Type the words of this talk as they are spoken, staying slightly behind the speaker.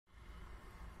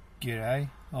G'day,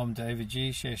 I'm David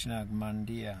G. Sheshnag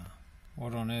Mandia.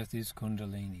 What on earth is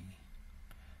Kundalini?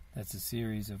 That's a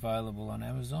series available on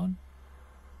Amazon.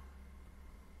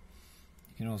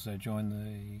 You can also join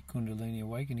the Kundalini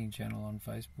Awakening channel on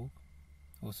Facebook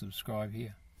or subscribe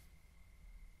here.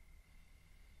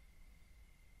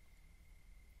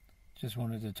 Just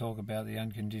wanted to talk about the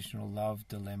unconditional love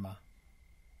dilemma.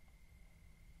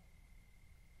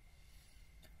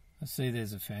 I see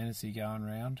there's a fantasy going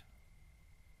around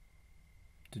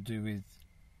to do with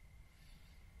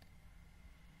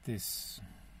this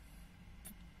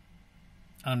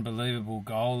unbelievable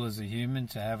goal as a human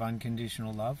to have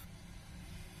unconditional love.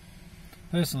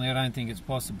 Personally, I don't think it's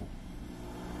possible.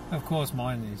 Of course,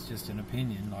 mine is just an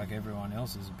opinion, like everyone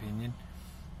else's opinion,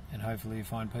 and hopefully you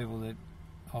find people that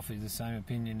offer the same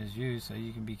opinion as you so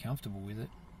you can be comfortable with it,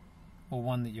 or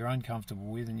one that you're uncomfortable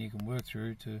with and you can work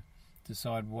through to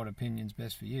decide what opinion's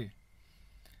best for you.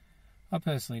 I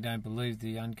personally don't believe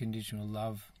the unconditional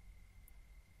love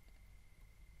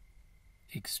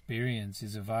experience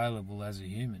is available as a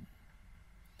human.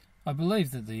 I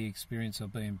believe that the experience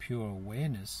of being pure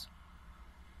awareness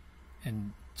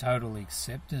and total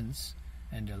acceptance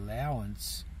and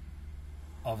allowance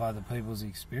of other people's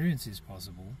experience is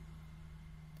possible,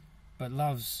 but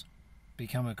love's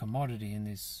become a commodity in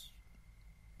this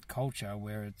culture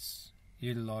where it's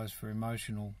utilised for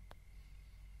emotional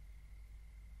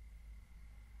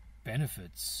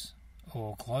benefits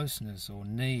or closeness or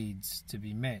needs to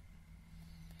be met,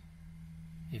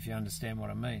 if you understand what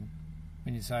I mean.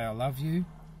 When you say I love you,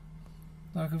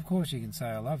 like of course you can say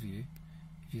I love you.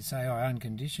 If you say I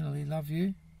unconditionally love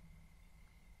you,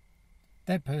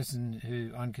 that person who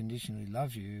unconditionally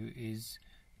loves you is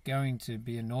going to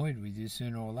be annoyed with you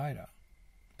sooner or later.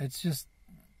 It's just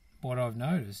what I've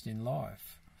noticed in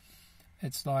life.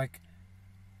 It's like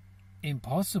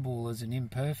impossible as an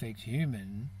imperfect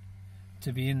human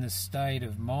to be in the state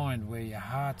of mind where your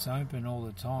heart's open all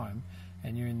the time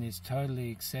and you're in this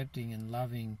totally accepting and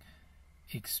loving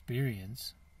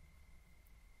experience.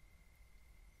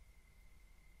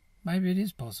 Maybe it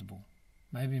is possible.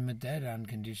 Maybe my dad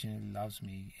unconditionally loves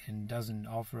me and doesn't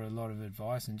offer a lot of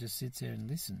advice and just sits there and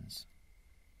listens.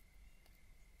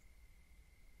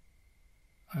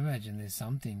 I imagine there's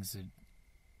some things that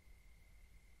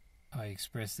I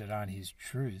express that aren't his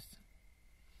truth,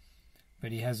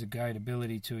 but he has a great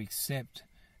ability to accept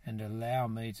and allow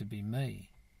me to be me.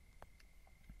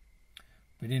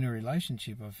 But in a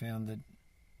relationship, I found that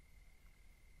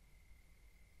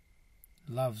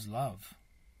love's love.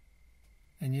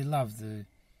 And you love the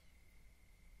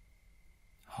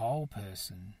whole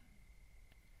person.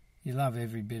 You love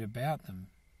every bit about them,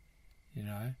 you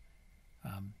know.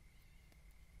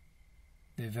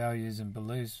 Their values and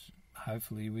beliefs,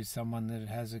 hopefully with someone that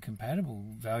has a compatible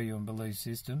value and belief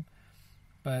system.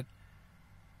 But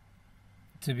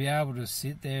to be able to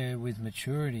sit there with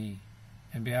maturity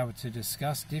and be able to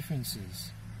discuss differences,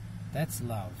 that's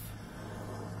love.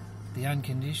 The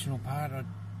unconditional part, I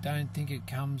don't think it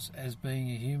comes as being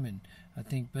a human. I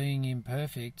think being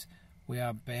imperfect, we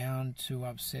are bound to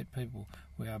upset people.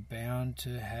 We are bound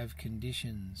to have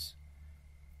conditions.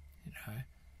 You know,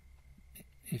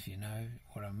 if you know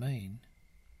what I mean.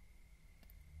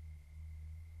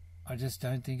 I just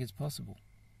don't think it's possible.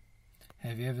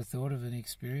 Have you ever thought of an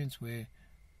experience where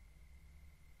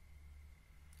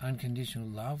unconditional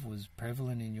love was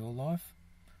prevalent in your life,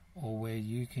 or where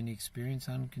you can experience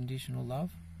unconditional love?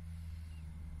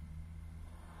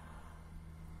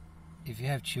 If you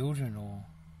have children or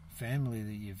family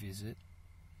that you visit,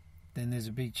 then there's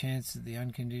a big chance that the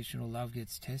unconditional love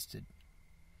gets tested.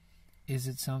 Is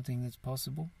it something that's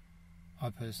possible? I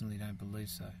personally don't believe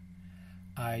so.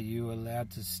 Are you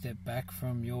allowed to step back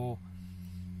from your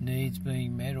needs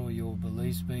being met or your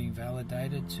beliefs being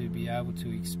validated to be able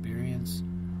to experience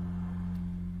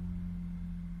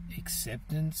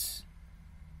acceptance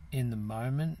in the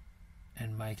moment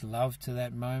and make love to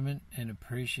that moment and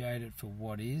appreciate it for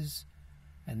what is,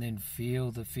 and then feel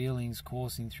the feelings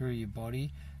coursing through your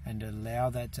body and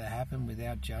allow that to happen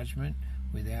without judgment,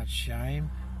 without shame,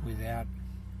 without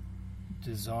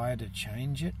desire to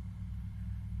change it?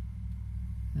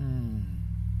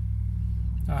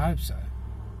 I hope so.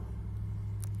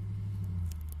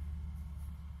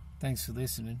 Thanks for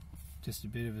listening. Just a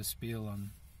bit of a spiel on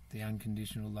the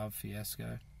unconditional love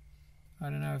fiasco. I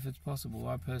don't know if it's possible.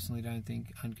 I personally don't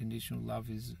think unconditional love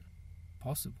is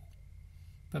possible.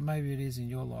 But maybe it is in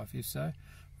your life. If so,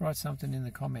 write something in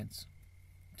the comments.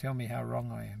 Tell me how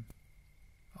wrong I am.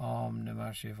 Om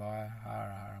Namah Shivaya, Har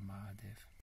Har Mahadev.